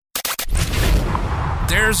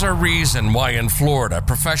There's a reason why in Florida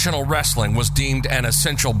professional wrestling was deemed an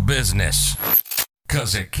essential business.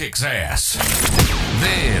 'Cause it kicks ass.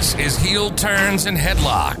 This is Heel Turns and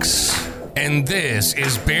Headlocks. And this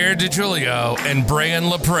is Bear DiGiulio and Brian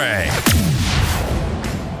LaPrey.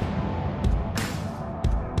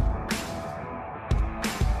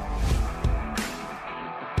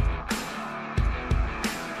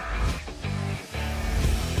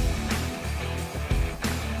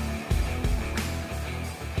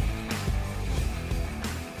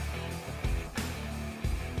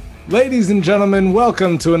 Ladies and gentlemen,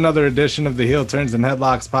 welcome to another edition of the Heel Turns and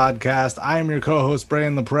Headlocks podcast. I am your co-host,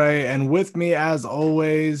 Brian LaPrey, and with me, as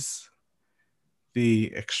always,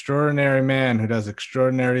 the extraordinary man who does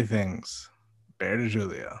extraordinary things, Bear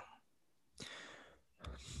DiGiulio.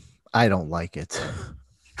 I don't like it.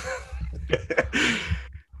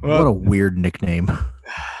 Well, what a weird nickname.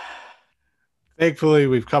 Thankfully,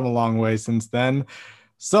 we've come a long way since then.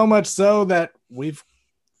 So much so that we've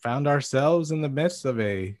found ourselves in the midst of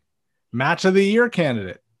a match of the year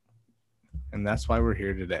candidate. And that's why we're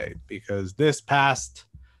here today, because this past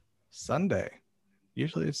Sunday,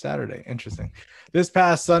 usually it's Saturday, interesting. This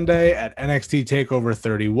past Sunday at NXT TakeOver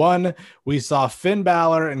 31, we saw Finn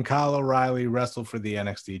Balor and Kyle O'Reilly wrestle for the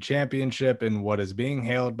NXT Championship in what is being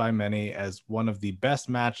hailed by many as one of the best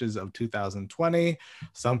matches of 2020.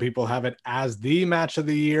 Some people have it as the match of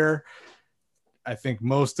the year. I think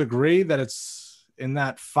most agree that it's in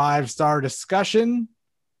that 5-star discussion,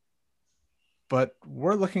 but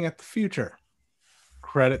we're looking at the future.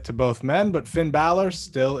 Credit to both men, but Finn Balor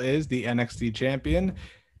still is the NXT champion,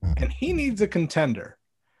 and he needs a contender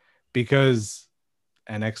because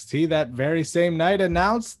NXT that very same night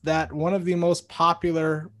announced that one of the most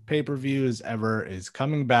popular pay-per-views ever is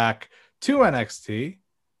coming back to NXT,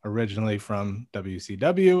 originally from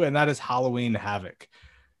WCW, and that is Halloween Havoc.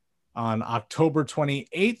 On October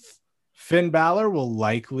 28th, Finn Balor will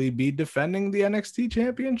likely be defending the NXT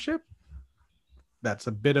championship. That's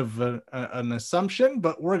a bit of an assumption,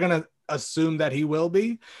 but we're going to assume that he will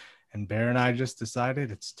be. And Bear and I just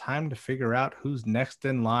decided it's time to figure out who's next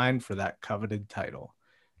in line for that coveted title.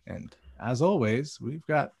 And as always, we've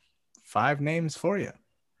got 5 names for you.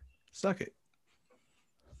 Suck it.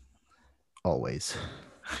 Always.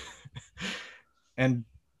 And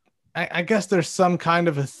I guess there's some kind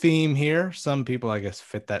of a theme here. Some people, I guess,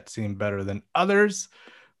 fit that theme better than others.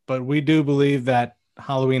 But we do believe that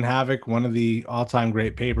Halloween Havoc, one of the all-time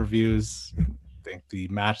great pay-per-views. I think the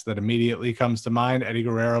match that immediately comes to mind, Eddie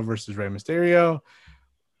Guerrero versus Rey Mysterio,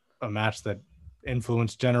 a match that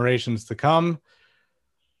influenced generations to come.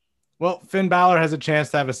 Well, Finn Balor has a chance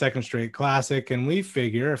to have a second straight classic, and we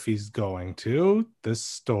figure if he's going to, the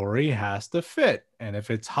story has to fit. And if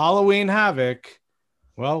it's Halloween Havoc,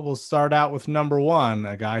 well, we'll start out with number 1,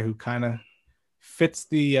 a guy who kind of fits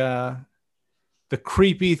the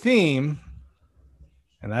creepy theme,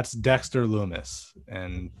 and that's Dexter Lumis.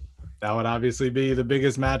 And that would obviously be the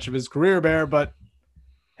biggest match of his career, Bear, but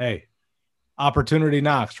hey, opportunity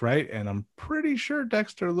knocks, right? And I'm pretty sure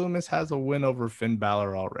Dexter Lumis has a win over Finn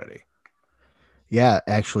Balor already. Yeah,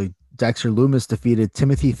 actually, Dexter Lumis defeated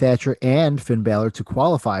Timothy Thatcher and Finn Balor to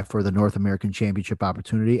qualify for the North American Championship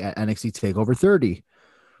opportunity at NXT TakeOver 30.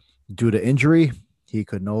 Due to injury, he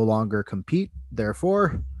could no longer compete.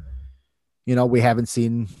 Therefore, we haven't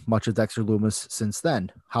seen much of Dexter Lumis since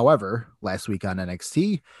then. However, last week on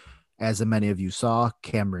NXT, as many of you saw,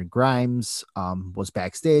 Cameron Grimes was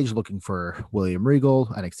backstage looking for William Regal,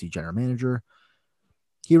 NXT general manager.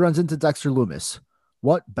 He runs into Dexter Lumis.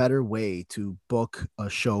 What better way to book a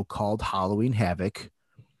show called Halloween Havoc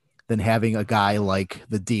than having a guy like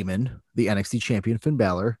the Demon, the NXT champion Finn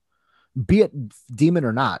Balor, be it Demon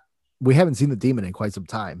or not? We haven't seen the Demon in quite some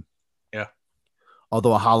time. Yeah.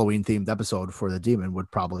 Although a Halloween-themed episode for the Demon would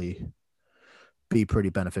probably be pretty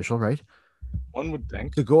beneficial, right? One would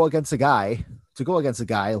think. To go against a guy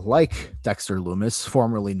like Dexter Lumis,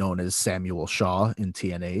 formerly known as Samuel Shaw in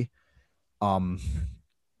TNA.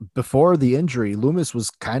 Before the injury, Lumis was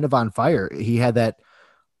kind of on fire. He had that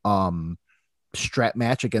strap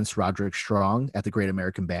match against Roderick Strong at the Great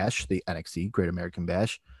American Bash, the NXT Great American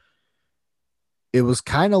Bash. It was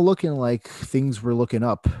kind of looking like things were looking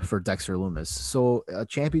up for Dexter Lumis. So a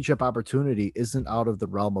championship opportunity isn't out of the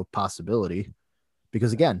realm of possibility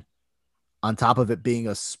because, again, on top of it being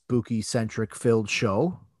a spooky centric filled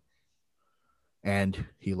show, and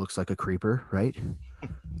he looks like a creeper, right?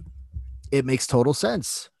 It makes total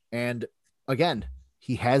sense. And again,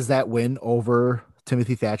 he has that win over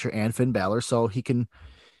Timothy Thatcher and Finn Balor. So he can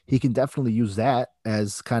definitely use that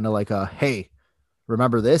as kind of like a, hey,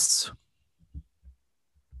 remember this?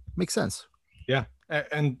 Makes sense. Yeah.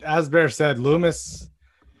 And as Bear said, Lumis,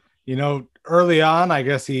 Early on, I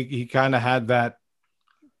guess he kind of had that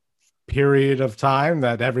period of time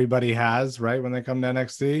that everybody has, right, when they come to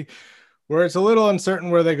NXT, where it's a little uncertain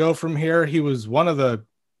where they go from here. He was one of the,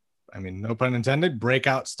 no pun intended,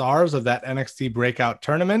 breakout stars of that NXT breakout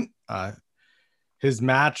tournament. His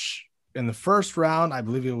match in the first round, I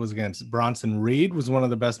believe it was against Bronson Reed, was one of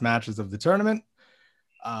the best matches of the tournament.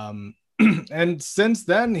 And since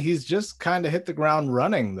then, he's just kind of hit the ground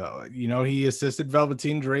running, though. He assisted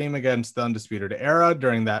Velveteen Dream against the Undisputed Era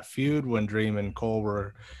during that feud when Dream and Cole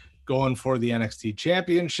were going for the NXT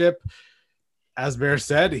Championship. As Bear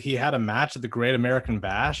said, he had a match at the Great American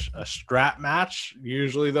Bash, a strap match.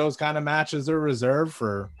 Usually those kind of matches are reserved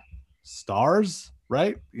for stars,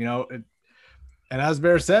 right? And as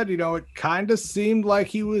Bear said, it kind of seemed like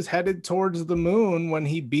he was headed towards the moon when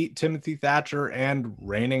he beat Timothy Thatcher and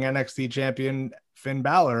reigning NXT champion Finn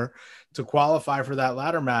Balor to qualify for that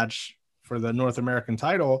ladder match for the North American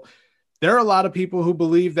title. There are a lot of people who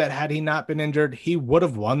believe that had he not been injured, he would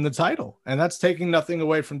have won the title. And that's taking nothing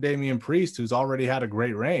away from Damian Priest, who's already had a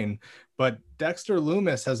great reign. But Dexter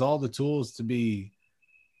Lumis has all the tools to be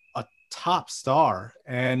a top star.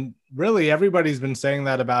 And really, everybody's been saying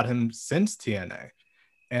that about him since TNA.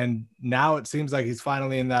 And now it seems like he's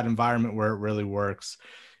finally in that environment where it really works.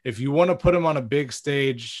 If you want to put him on a big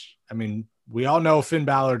stage, we all know Finn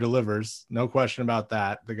Balor delivers. No question about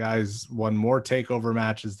that. The guy's won more takeover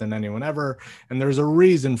matches than anyone ever. And there's a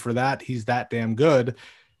reason for that. He's that damn good.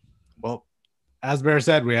 Well, as Bear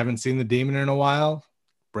said, we haven't seen the Demon in a while.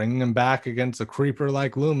 Bringing him back against a creeper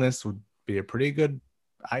like Lumis would be a pretty good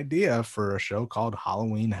idea for a show called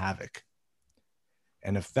Halloween Havoc.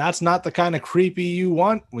 And if that's not the kind of creepy you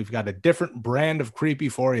want, we've got a different brand of creepy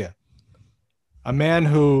for you. A man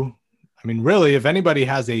who, really, if anybody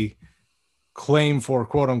has a claim for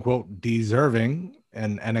quote unquote deserving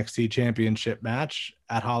an NXT championship match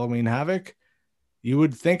at Halloween Havoc, you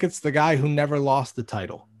would think it's the guy who never lost the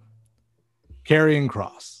title, Karrion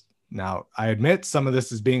Kross. Now, I admit some of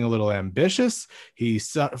this is being a little ambitious. He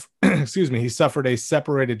suffered a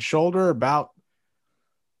separated shoulder about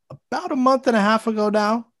a month and a half ago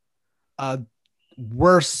now.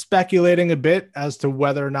 We're speculating a bit as to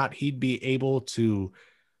whether or not he'd be able to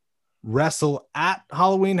wrestle at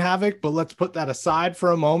Halloween Havoc, but let's put that aside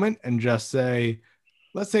for a moment and just say,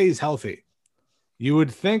 let's say he's healthy. You would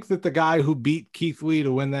think that the guy who beat Keith Lee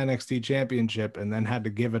to win the NXT championship and then had to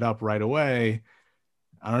give it up right away,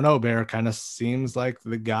 I don't know, Bear, kind of seems like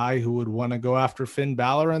the guy who would want to go after Finn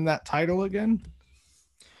Balor in that title again.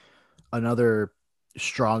 Another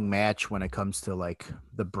strong match when it comes to like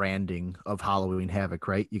the branding of Halloween Havoc,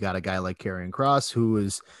 right? You got a guy like Karrion Kross who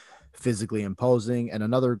is physically imposing, and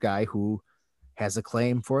another guy who has a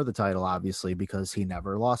claim for the title, obviously, because he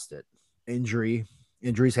never lost it.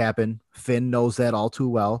 Injuries happen. Finn knows that all too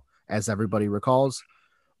well, as everybody recalls.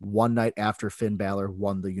 One night after Finn Balor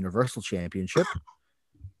won the Universal Championship,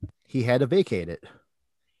 he had to vacate it.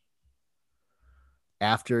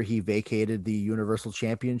 After he vacated the Universal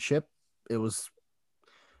Championship, it was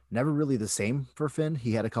never really the same for Finn.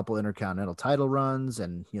 He had a couple Intercontinental title runs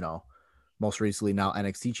and, most recently now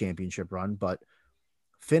NXT championship run, but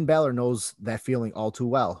Finn Balor knows that feeling all too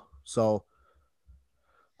well. So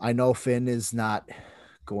I know Finn is not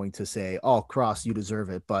going to say, "Oh, Kross, you deserve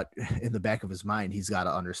it." But in the back of his mind, he's got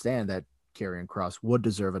to understand that Karrion Kross would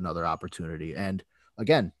deserve another opportunity. And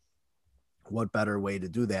again, what better way to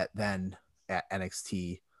do that than at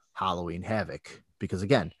NXT Halloween Havoc? Because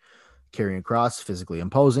again, Karrion Kross, physically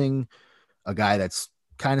imposing, a guy that's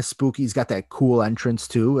kind of spooky. He's got that cool entrance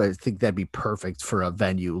too. I think that'd be perfect for a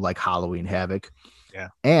venue like Halloween Havoc. Yeah.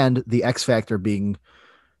 And the X Factor being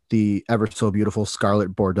the ever so beautiful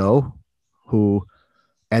Scarlett Bordeaux, who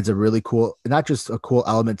adds a really cool, not just a cool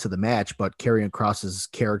element to the match, but Karrion Kross's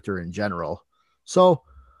character in general. So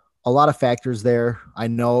a lot of factors there. I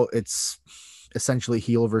know it's essentially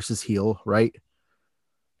heel versus heel, right?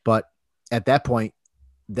 But at that point,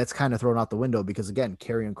 that's kind of thrown out the window because, again,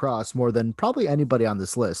 Karrion Kross, more than probably anybody on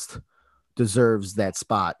this list, deserves that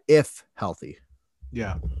spot if healthy.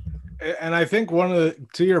 Yeah. And I think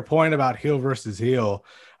to your point about heel versus heel,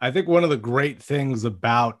 I think one of the great things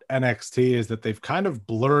about NXT is that they've kind of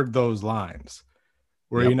blurred those lines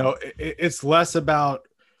where, it's less about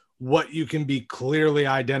what you can be clearly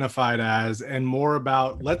identified as and more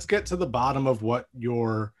about let's get to the bottom of what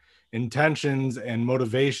your intentions and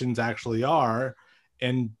motivations actually are.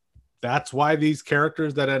 And that's why these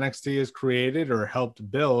characters that NXT has created or helped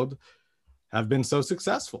build have been so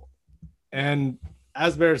successful. And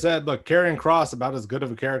as Bear said, look, Karrion Kross, about as good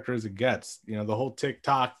of a character as it gets. The whole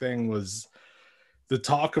TikTok thing was the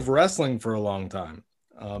talk of wrestling for a long time.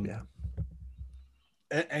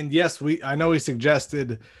 And yes, I know we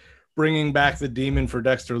suggested bringing back the Demon for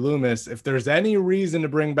Dexter Lumis. If there's any reason to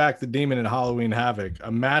bring back the Demon in Halloween Havoc,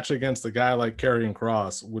 a match against a guy like Karrion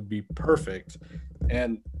Kross would be perfect.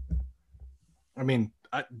 And I mean,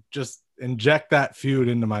 I just inject that feud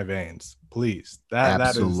into my veins, please.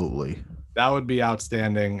 Absolutely. That would be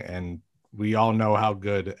outstanding. And we all know how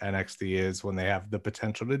good NXT is when they have the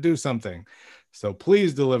potential to do something. So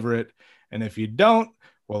please deliver it. And if you don't,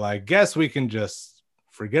 well, I guess we can just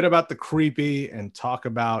forget about the creepy and talk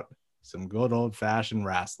about some good old-fashioned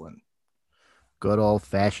wrestling. Good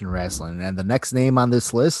old-fashioned wrestling. And the next name on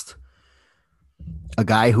this list, a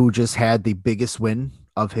guy who just had the biggest win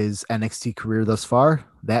of his NXT career thus far,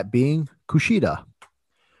 that being Kushida.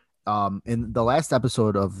 In the last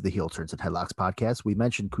episode of the Heel Turns and Headlocks podcast, we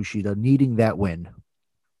mentioned Kushida needing that win,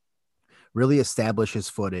 really establish his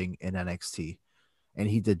footing in NXT. And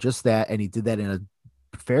he did just that, and he did that in a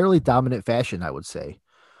fairly dominant fashion, I would say.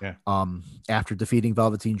 Yeah. After defeating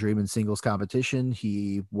Velveteen Dream in singles competition,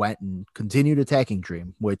 he went and continued attacking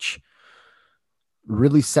Dream, which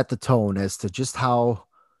really set the tone as to just how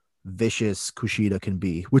vicious Kushida can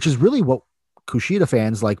be, which is really what Kushida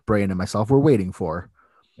fans like Brian and myself were waiting for.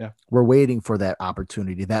 Yeah. We're waiting for that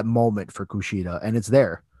opportunity, that moment for Kushida, and it's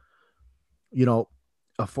there. You know,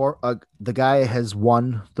 the guy has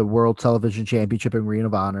won the World Television Championship in Ring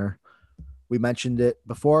of Honor. We mentioned it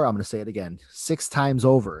before. I'm going to say it again. 6 times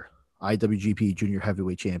over IWGP Junior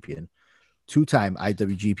Heavyweight Champion, 2-time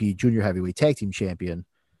IWGP Junior Heavyweight Tag Team Champion.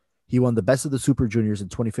 He won the Best of the Super Juniors in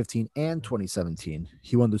 2015 and 2017.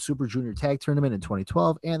 He won the Super Junior Tag Tournament in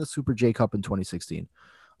 2012 and the Super J Cup in 2016.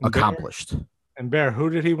 Accomplished. And Bear, who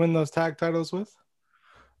did he win those tag titles with?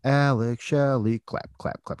 Alex Shelley. Clap,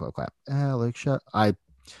 clap, clap, clap, clap. Alex Shelley.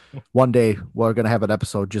 One day we're going to have an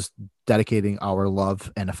episode just dedicating our love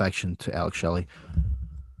and affection to Alex Shelley.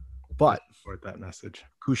 But support that message.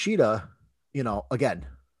 Kushida, you know, again,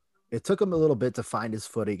 it took him a little bit to find his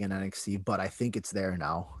footing in NXT, but I think it's there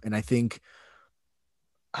now. And I think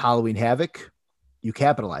Halloween Havoc, you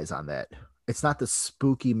capitalize on that. It's not the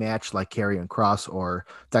spooky match like Karrion Kross or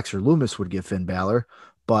Dexter Lumis would give Finn Balor,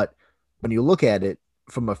 but when you look at it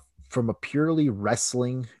from a pure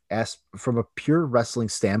wrestling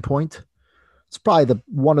standpoint, it's probably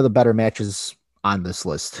one of the better matches on this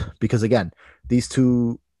list, because again, these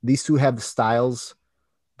two have styles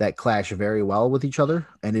that clash very well with each other,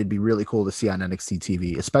 and it'd be really cool to see on NXT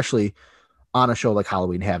TV, especially on a show like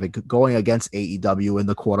Halloween Havoc going against AEW in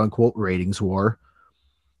the quote unquote ratings war.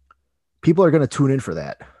 People are going to tune in for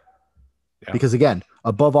that. Yeah. Because again,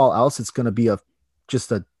 above all else, it's going to be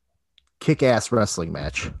just a kick-ass wrestling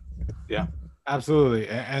match. Yeah, absolutely.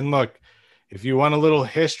 And look, if you want a little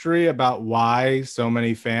history about why so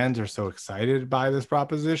many fans are so excited by this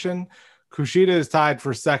proposition, Kushida is tied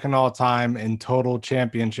for second all time in total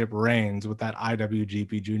championship reigns with that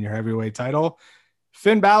IWGP Junior Heavyweight title.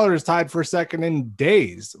 Finn Balor is tied for second in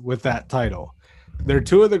days with that title. They're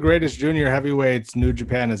two of the greatest junior heavyweights New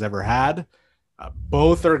Japan has ever had.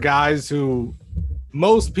 Both are guys who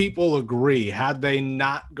most people agree, had they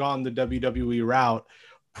not gone the WWE route,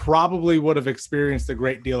 probably would have experienced a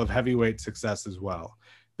great deal of heavyweight success as well.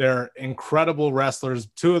 They're incredible wrestlers,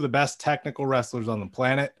 two of the best technical wrestlers on the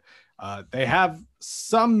planet. They have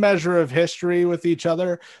some measure of history with each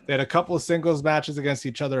other. They had a couple of singles matches against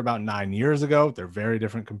each other about 9 years ago. They're very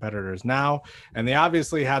different competitors now. And they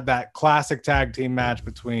obviously had that classic tag team match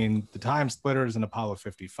between the Time Splitters and Apollo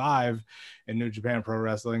 55 in New Japan Pro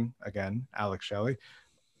Wrestling. Again, Alex Shelley.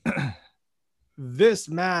 This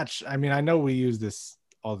match, I mean, I know we use this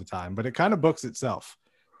all the time, but it kind of books itself.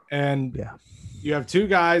 And yeah, you have two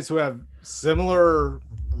guys who have similar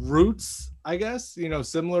roots, I guess, you know,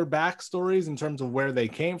 similar backstories in terms of where they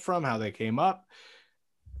came from, how they came up.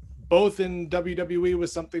 Both in WWE with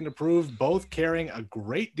something to prove, both carrying a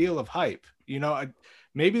great deal of hype. You know,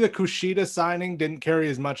 maybe the Kushida signing didn't carry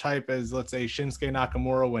as much hype as, let's say, Shinsuke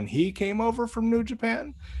Nakamura when he came over from New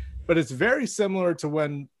Japan, but it's very similar to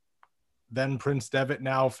when then Prince Devitt,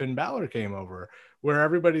 now Finn Balor, came over, where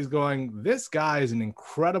everybody's going, this guy is an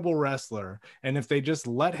incredible wrestler, and if they just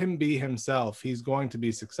let him be himself, he's going to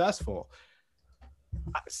be successful.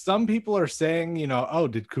 Some people are saying, you know, oh,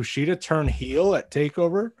 did Kushida turn heel at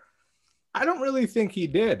TakeOver? I don't really think he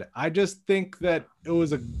did. I just think that it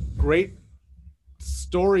was a great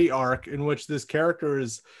story arc in which this character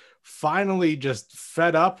is finally just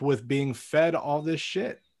fed up with being fed all this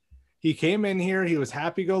shit. He came in here, he was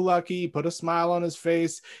happy-go-lucky, put a smile on his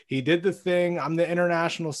face. He did the thing, I'm the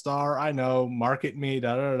international star, I know, market me,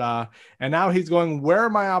 da-da-da. And now he's going, where are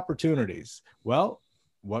my opportunities? Well,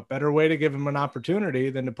 what better way to give him an opportunity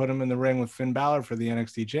than to put him in the ring with Finn Balor for the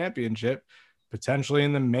NXT Championship? potentially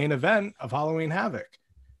in the main event of Halloween Havoc.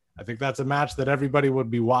 I think that's a match that everybody would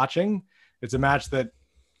be watching. It's a match that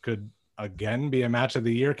could, again, be a match of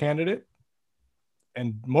the year candidate.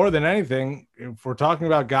 And more than anything, if we're talking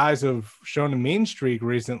about guys who've shown a mean streak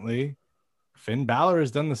recently, Finn Balor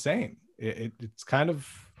has done the same. It's kind of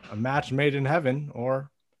a match made in heaven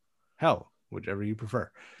or hell, whichever you prefer.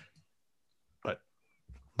 But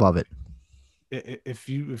love it. If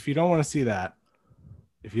you don't want to see that,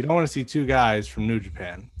 if you don't want to see two guys from New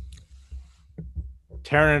Japan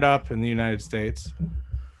tearing it up in the United States,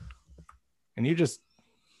 and if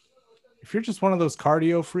you're just one of those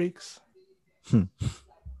cardio freaks,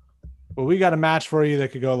 well, we got a match for you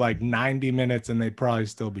that could go like 90 minutes and they'd probably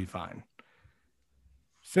still be fine.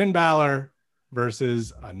 Finn Balor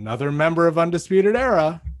versus another member of Undisputed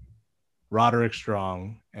Era, Roderick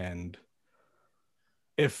Strong. And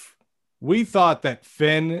if we thought that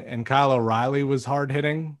Finn and Kyle O'Reilly was hard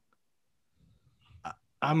hitting,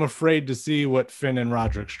 I'm afraid to see what Finn and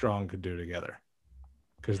Roderick Strong could do together,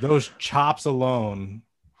 because those chops alone,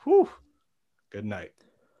 whew, good night.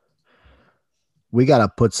 We got to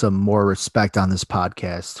put some more respect on this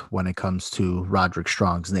podcast when it comes to Roderick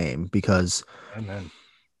Strong's name, because Amen.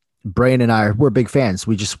 Brian and I, we're big fans.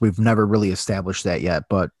 We've never really established that yet,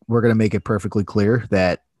 but we're going to make it perfectly clear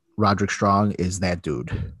that Roderick Strong is that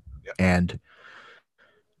dude. Yep. And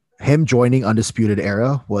him joining Undisputed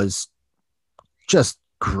Era was just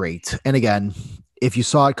great. And again, if you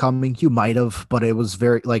saw it coming, you might have, but it was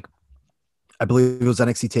very, like, I believe it was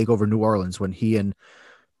NXT TakeOver New Orleans when he and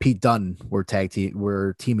Pete Dunne were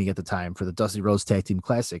teaming at the time for the Dusty Rhodes Tag Team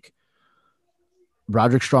Classic.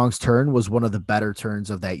 Roderick Strong's turn was one of the better turns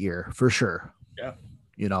of that year, for sure. Yeah.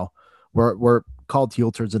 You know, we're called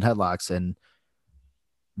heel turns and headlocks, and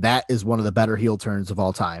that is one of the better heel turns of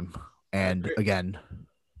all time. And again,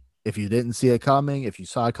 if you didn't see it coming, if you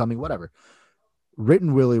saw it coming, whatever,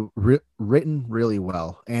 written really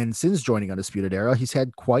well. And since joining Undisputed Era, he's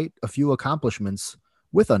had quite a few accomplishments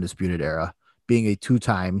with Undisputed Era, being a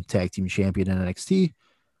 2-time tag team champion in NXT,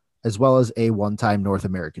 as well as a 1-time North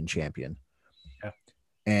American champion. Yeah.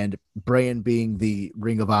 And Brian, being the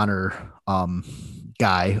Ring of Honor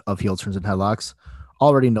guy of heel turns and headlocks,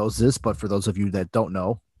 already knows this, but for those of you that don't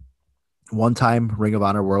know, 1-time Ring of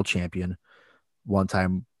Honor world champion,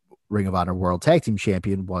 1-time Ring of Honor world tag team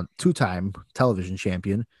champion, 2-time television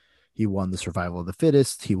champion. He won the Survival of the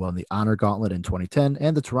Fittest. He won the Honor Gauntlet in 2010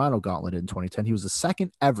 and the Toronto Gauntlet in 2010. He was the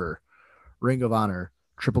second ever Ring of Honor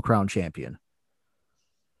Triple Crown champion.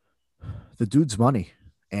 The dude's money.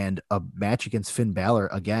 And a match against Finn Balor,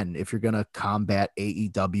 again, if you're going to combat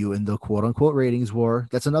AEW in the quote-unquote ratings war,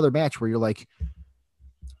 that's another match where you're like,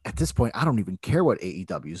 at this point, I don't even care what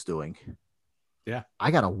AEW is doing. Yeah. I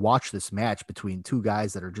got to watch this match between two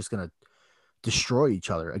guys that are just going to destroy each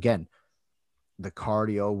other. Again, the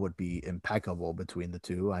cardio would be impeccable between the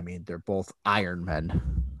two. I mean, they're both Iron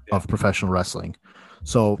Men of professional wrestling.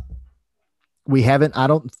 So we haven't,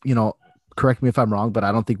 correct me if I'm wrong, but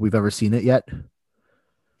I don't think we've ever seen it yet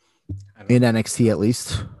in NXT at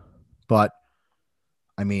least. But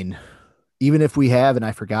I mean, even if we have, and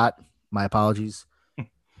I forgot, my apologies,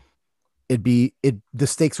 the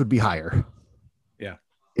stakes would be higher. Yeah.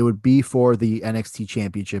 It would be for the NXT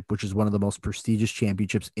championship, which is one of the most prestigious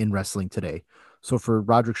championships in wrestling today. So for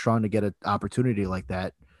Roderick Strong to get an opportunity like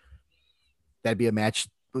that, that'd be a match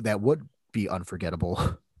that would be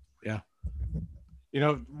unforgettable. Yeah.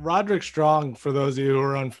 Roderick Strong, for those of you who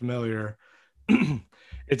are unfamiliar,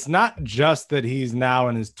 it's not just that he's now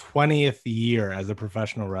in his 20th year as a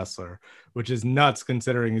professional wrestler, which is nuts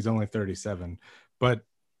considering he's only 37, but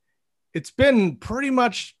it's been pretty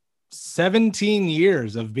much 17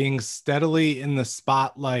 years of being steadily in the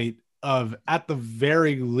spotlight of, at the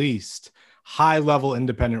very least, high-level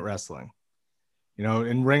independent wrestling.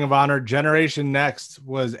 In Ring of Honor, Generation Next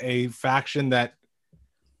was a faction that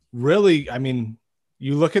really, I mean,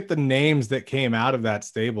 you look at the names that came out of that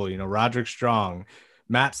stable, Roderick Strong,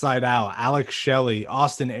 Matt Sydal, Alex Shelley,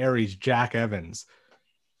 Austin Aries, Jack Evans.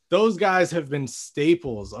 Those guys have been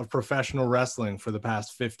staples of professional wrestling for the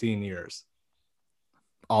past 15 years.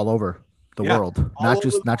 All over the world, not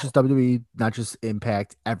just WWE, not just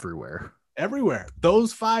Impact, everywhere.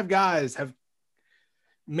 Those 5 guys have,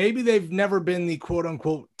 maybe they've never been the quote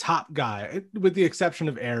unquote top guy, with the exception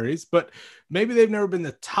of Aries, but maybe they've never been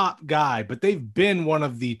the top guy, but they've been one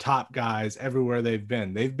of the top guys everywhere they've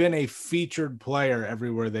been. They've been a featured player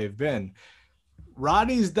everywhere they've been.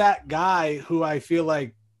 Roddy's that guy who I feel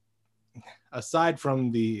like, aside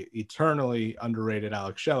from the eternally underrated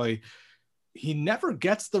Alex Shelley, he never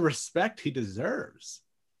gets the respect he deserves.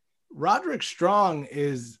 Roderick Strong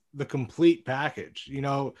is the complete package.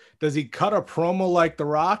 Does he cut a promo like The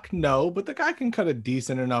Rock? No, but the guy can cut a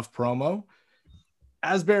decent enough promo.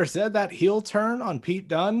 As Bear said, that heel turn on Pete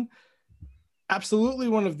Dunne, absolutely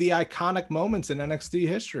one of the iconic moments in NXT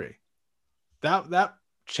history. That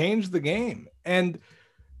changed the game. And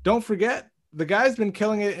don't forget, the guy's been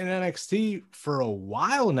killing it in NXT for a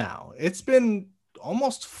while now. It's been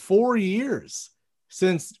almost 4 years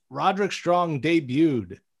since Roderick Strong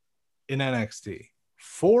debuted in NXT.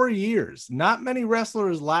 4 years. Not many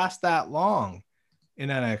wrestlers last that long in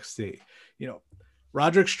NXT.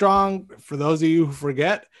 Roderick Strong, for those of you who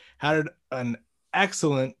forget, had an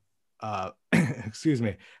excellent had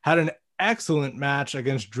an excellent match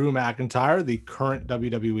against Drew McIntyre, the current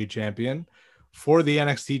WWE champion, for the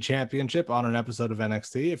NXT championship on an episode of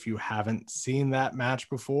NXT. If you haven't seen that match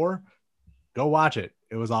before, go watch it.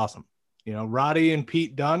 It was awesome. Roddy and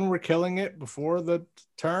Pete Dunne were killing it before the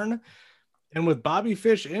turn. And with Bobby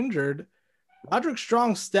Fish injured, Roderick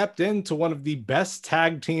Strong stepped into one of the best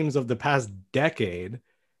tag teams of the past decade.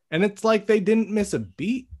 And it's like they didn't miss a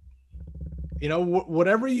beat.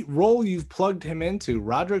 Whatever role you've plugged him into,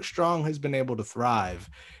 Roderick Strong has been able to thrive.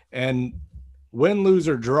 And win, lose,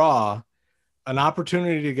 or draw, an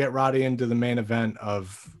opportunity to get Roddy into the main event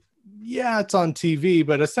of, it's on TV,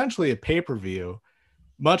 but essentially a pay-per-view,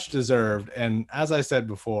 much deserved. And as I said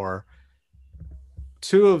before,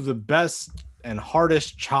 two of the best and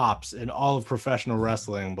hardest chops in all of professional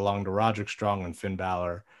wrestling belong to Roderick Strong and Finn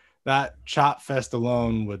Balor. That chop fest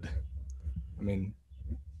alone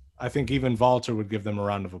I think even Walter would give them a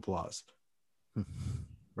round of applause.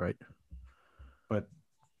 Right. But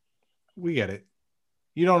we get it.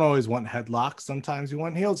 You don't always want headlocks. Sometimes you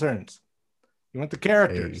want heel turns. You want the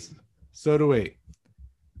characters. Hey. So do we.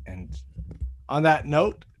 And on that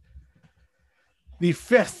note, the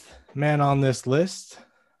fifth man on this list,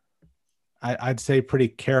 I'd say pretty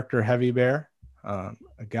character heavy, Bear. A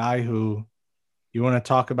guy who, you want to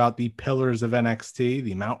talk about the pillars of NXT,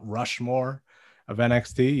 the Mount Rushmore of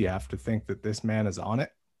NXT, you have to think that this man is on it.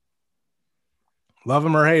 Love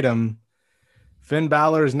him or hate him, Finn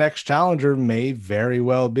Balor's next challenger may very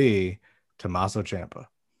well be Tommaso Ciampa.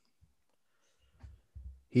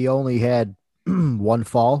 He only had one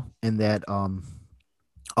fall in that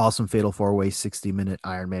awesome Fatal 4-Way 60-minute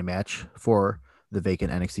Iron Man match for the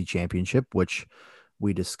vacant NXT Championship, which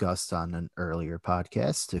we discussed on an earlier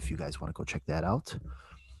podcast, if you guys want to go check that out.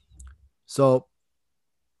 So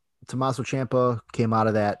Tommaso Ciampa came out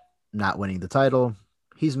of that not winning the title.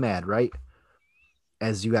 He's mad, right?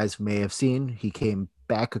 As you guys may have seen, he came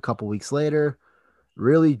back a couple weeks later,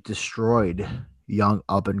 really destroyed young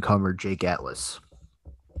up-and-comer Jake Atlas,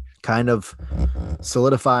 kind of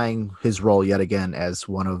solidifying his role yet again as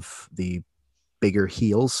one of the bigger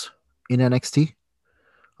heels in NXT.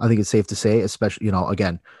 I think it's safe to say, especially,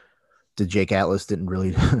 again, the Jake Atlas didn't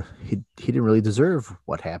really, he didn't really deserve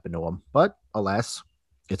what happened to him, but alas,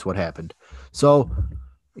 it's what happened. So,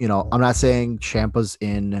 I'm not saying Ciampa's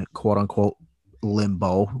in quote unquote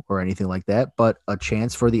limbo or anything like that, but a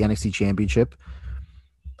chance for the NXT Championship,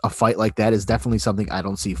 a fight like that is definitely something I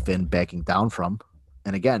don't see Finn backing down from.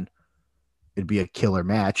 And again, it'd be a killer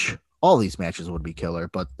match. All these matches would be killer,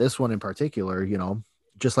 but this one in particular,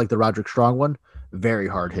 just like the Roderick Strong one, very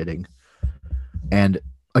hard hitting. And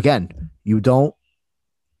again, you don't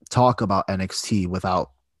talk about NXT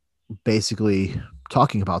without basically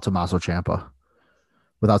talking about Tommaso Ciampa,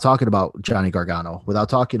 without talking about Johnny Gargano, without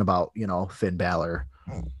talking about, Finn Balor.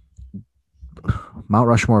 Mount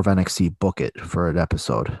Rushmore of NXT, book it for an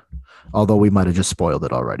episode. Although we might have just spoiled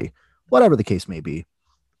it already. Whatever the case may be.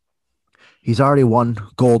 He's already won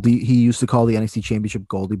Goldie. He used to call the NXT Championship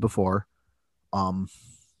Goldie before.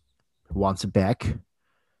 Wants it back.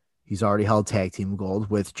 He's already held tag team gold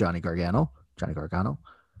with Johnny Gargano.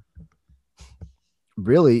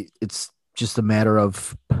 Really, it's just a matter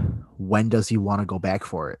of when does he want to go back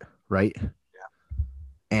for it, right? Yeah.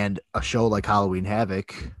 And a show like Halloween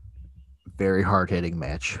Havoc, very hard-hitting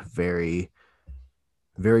match, very,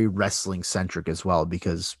 very wrestling-centric as well,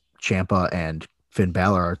 because Ciampa and Finn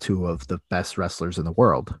Balor are two of the best wrestlers in the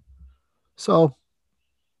world. So,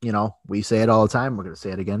 we say it all the time. We're going to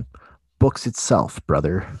say it again. Books itself,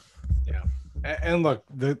 brother. Yeah. And look,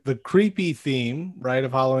 the creepy theme, right,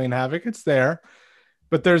 of Halloween Havoc, it's there.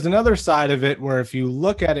 But there's another side of it where if you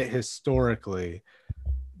look at it historically,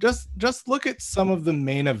 just look at some of the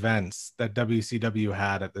main events that WCW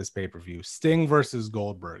had at this pay-per-view. Sting versus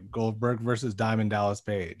Goldberg, Goldberg versus Diamond Dallas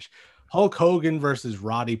Page, Hulk Hogan versus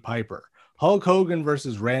Roddy Piper, Hulk Hogan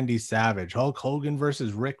versus Randy Savage, Hulk Hogan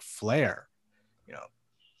versus Ric Flair,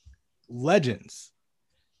 legends.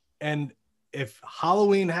 And if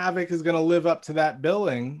Halloween Havoc is going to live up to that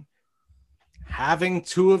billing, having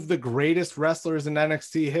two of the greatest wrestlers in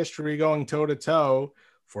NXT history going toe to toe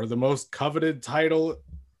for the most coveted title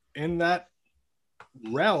in that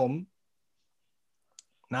realm,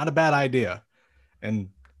 not a bad idea. And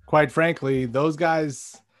quite frankly, those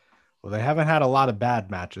guys, well, they haven't had a lot of bad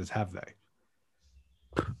matches, have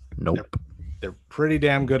they? Nope. They're pretty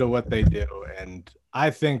damn good at what they do. And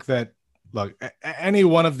I think that, look, any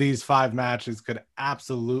one of these 5 matches could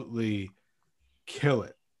absolutely kill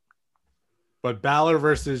it. But Balor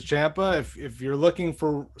versus Ciampa, if you're looking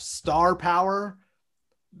for star power,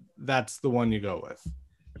 that's the one you go with.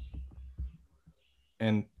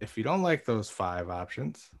 And if you don't like those 5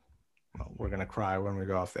 options, well, we're going to cry when we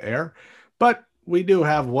go off the air. But we do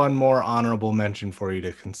have one more honorable mention for you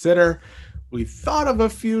to consider. We thought of a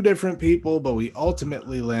few different people, but we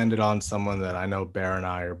ultimately landed on someone that I know Bear and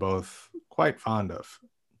I are both quite fond of,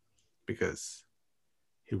 because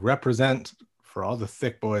he represents for all the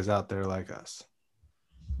thick boys out there like us.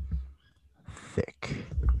 Thick.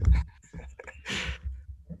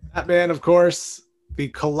 That man, of course, the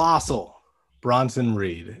colossal Bronson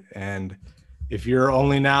Reed. And if you're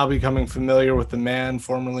only now becoming familiar with the man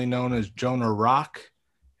formerly known as Jonah Rock,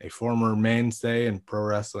 a former mainstay in Pro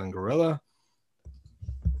Wrestling Guerrilla,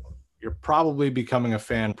 you're probably becoming a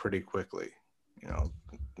fan pretty quickly. You know,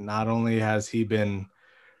 not only has he been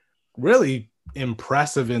really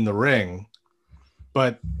impressive in the ring,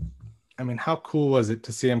 but I mean, how cool was it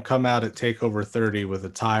to see him come out at TakeOver 30 with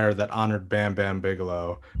attire that honored Bam Bam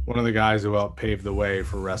Bigelow, one of the guys who helped pave the way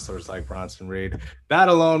for wrestlers like Bronson Reed? That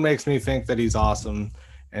alone makes me think that he's awesome.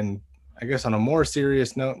 And I guess on a more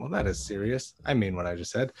serious note, well, that is serious. I mean what I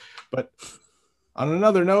just said. But on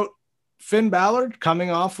another note, Finn Balor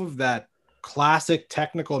coming off of that classic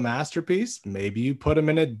technical masterpiece, maybe you put him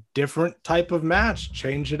in a different type of match,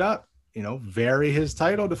 change it up, you know, vary his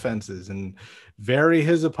title defenses and vary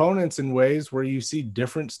his opponents in ways where you see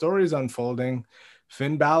different stories unfolding.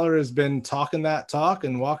 Finn Balor has been talking that talk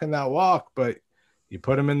and walking that walk, but you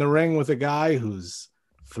put him in the ring with a guy who's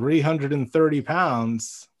 330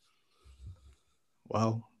 pounds,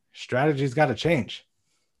 well, strategy's got to change.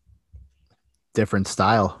 Different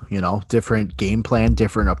style, you know, different game plan,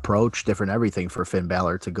 different approach, different everything for Finn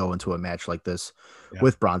Balor to go into a match like this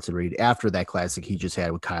with Bronson Reed after that classic he just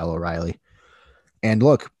had with Kyle O'Reilly. And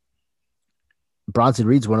look, Bronson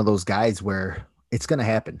Reed's one of those guys where it's going to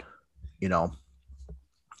happen. You know,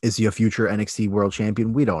 is he a future NXT world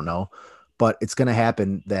champion? We don't know, but it's going to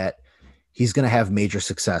happen that he's going to have major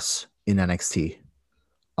success in NXT.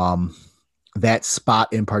 That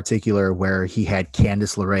spot in particular where he had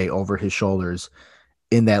Candice LeRae over his shoulders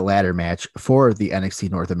in that ladder match for the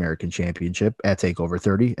NXT North American Championship at TakeOver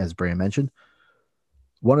 30, as Brian mentioned,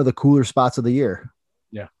 one of the cooler spots of the year.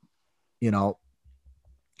 Yeah. You know,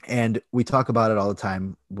 and we talk about it all the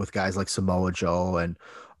time with guys like Samoa Joe and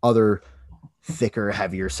other thicker,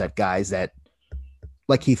 heavier set guys that,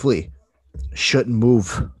 like Keith Lee, shouldn't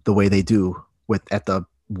move the way they do at the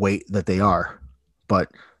weight that they are.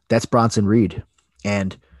 But that's Bronson Reed,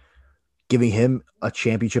 and giving him a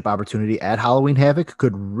championship opportunity at Halloween Havoc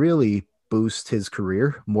could really boost his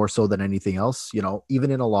career more so than anything else. You know,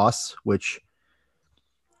 even in a loss, which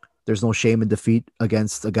there's no shame in defeat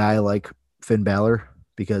against a guy like Finn Balor,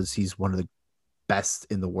 because he's one of the best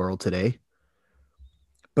in the world today.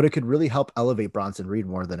 But it could really help elevate Bronson Reed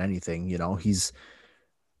more than anything. You know, he's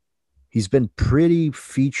been pretty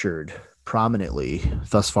featured prominently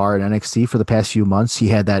thus far in NXT for the past few months. He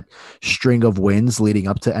had that string of wins leading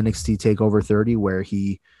up to NXT TakeOver 30 where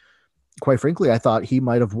he, quite frankly, I thought he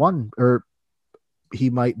might have won, or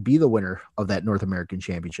he might be the winner of that North American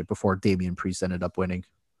Championship before Damian Priest ended up winning.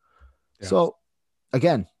 Yeah. So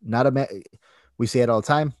again, we say it all the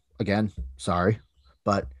time. Again, sorry,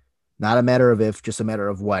 but not a matter of if, just a matter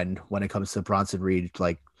of when it comes to Bronson Reed.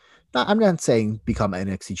 Like, I'm not saying become an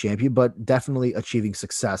NXT champion, but definitely achieving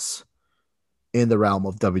success in the realm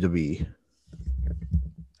of WWE.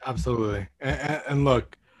 Absolutely. And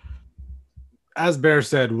look, as Bear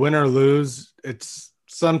said, win or lose,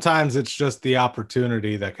 sometimes it's just the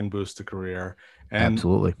opportunity that can boost a career. And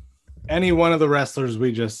absolutely. Any one of the wrestlers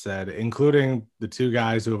we just said, including the 2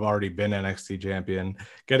 guys who have already been NXT champion,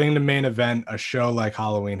 getting to main event a show like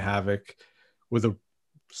Halloween Havoc with a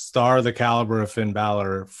star the caliber of Finn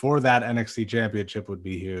Balor for that NXT championship would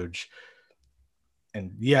be huge.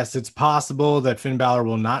 And yes, it's possible that Finn Balor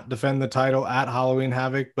will not defend the title at Halloween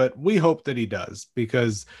Havoc, but we hope that he does,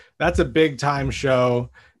 because that's a big time show.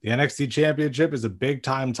 The NXT championship is a big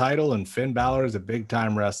time title, and Finn Balor is a big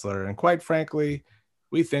time wrestler. And quite frankly,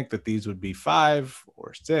 we think that these would be 5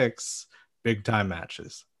 or 6 big time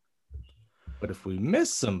matches. But if we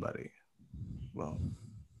miss somebody, well,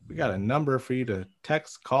 we got a number for you to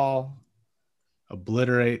text, call,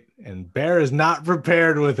 obliterate, and Bear is not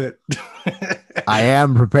prepared with it. I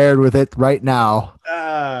am prepared with it right now.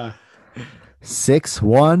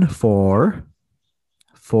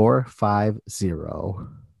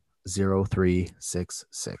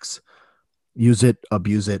 614-450-0366. Use it,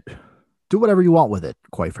 abuse it, do whatever you want with it,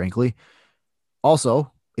 quite frankly.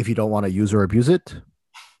 Also, if you don't want to use or abuse it,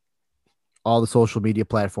 all the social media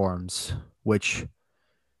platforms, which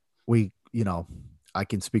I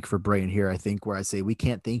can speak for Brian here, I think, where I say we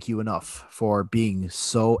can't thank you enough for being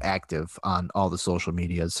so active on all the social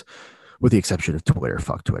medias, with the exception of Twitter.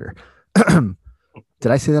 Fuck Twitter.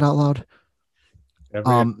 Did I say that out loud?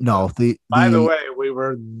 No. By the way, we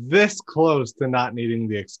were this close to not needing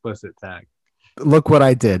the explicit tag. Look what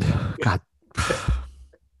I did. God.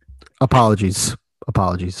 Apologies.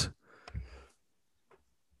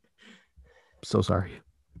 So sorry.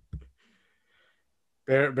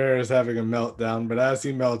 Bear is having a meltdown, but as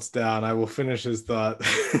he melts down, I will finish his thought.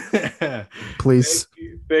 Please.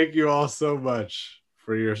 Thank you all so much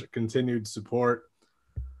for your continued support.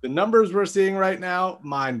 The numbers we're seeing right now,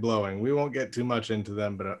 mind-blowing. We won't get too much into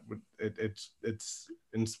them, but it's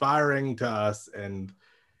inspiring to us, and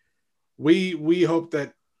we hope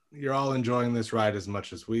that you're all enjoying this ride as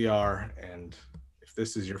much as we are. And if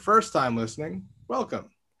this is your first time listening, welcome.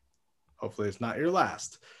 Hopefully it's not your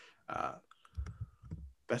last.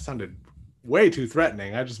 That sounded way too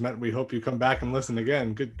threatening. I just meant we hope you come back and listen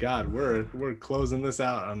again. Good God, we're closing this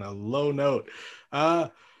out on a low note. I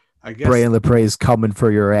guess Brian LePray is coming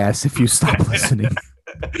for your ass if you stop listening.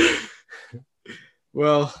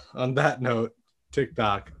 Well, on that note,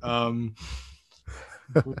 TikTok.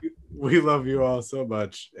 We love you all so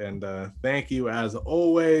much, and thank you as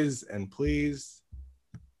always. And please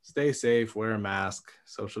stay safe, wear a mask,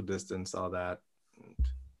 social distance, all that.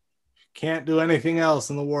 Can't do anything else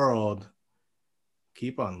in the world.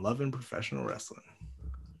 Keep on loving professional wrestling.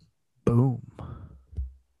 Boom.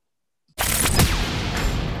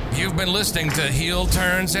 You've been listening to Heel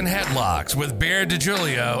Turns and Headlocks with Bear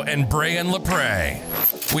DiGiulio and Brian LePray.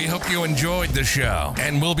 We hope you enjoyed the show,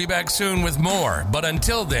 and we'll be back soon with more. But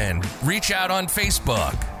until then, reach out on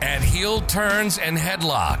Facebook at Heel Turns and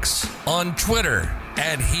Headlocks, on Twitter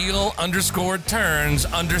at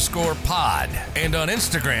heel_turns_pod, and on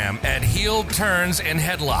Instagram at Heel Turns and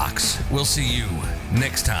Headlocks. We'll see you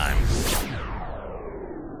next time.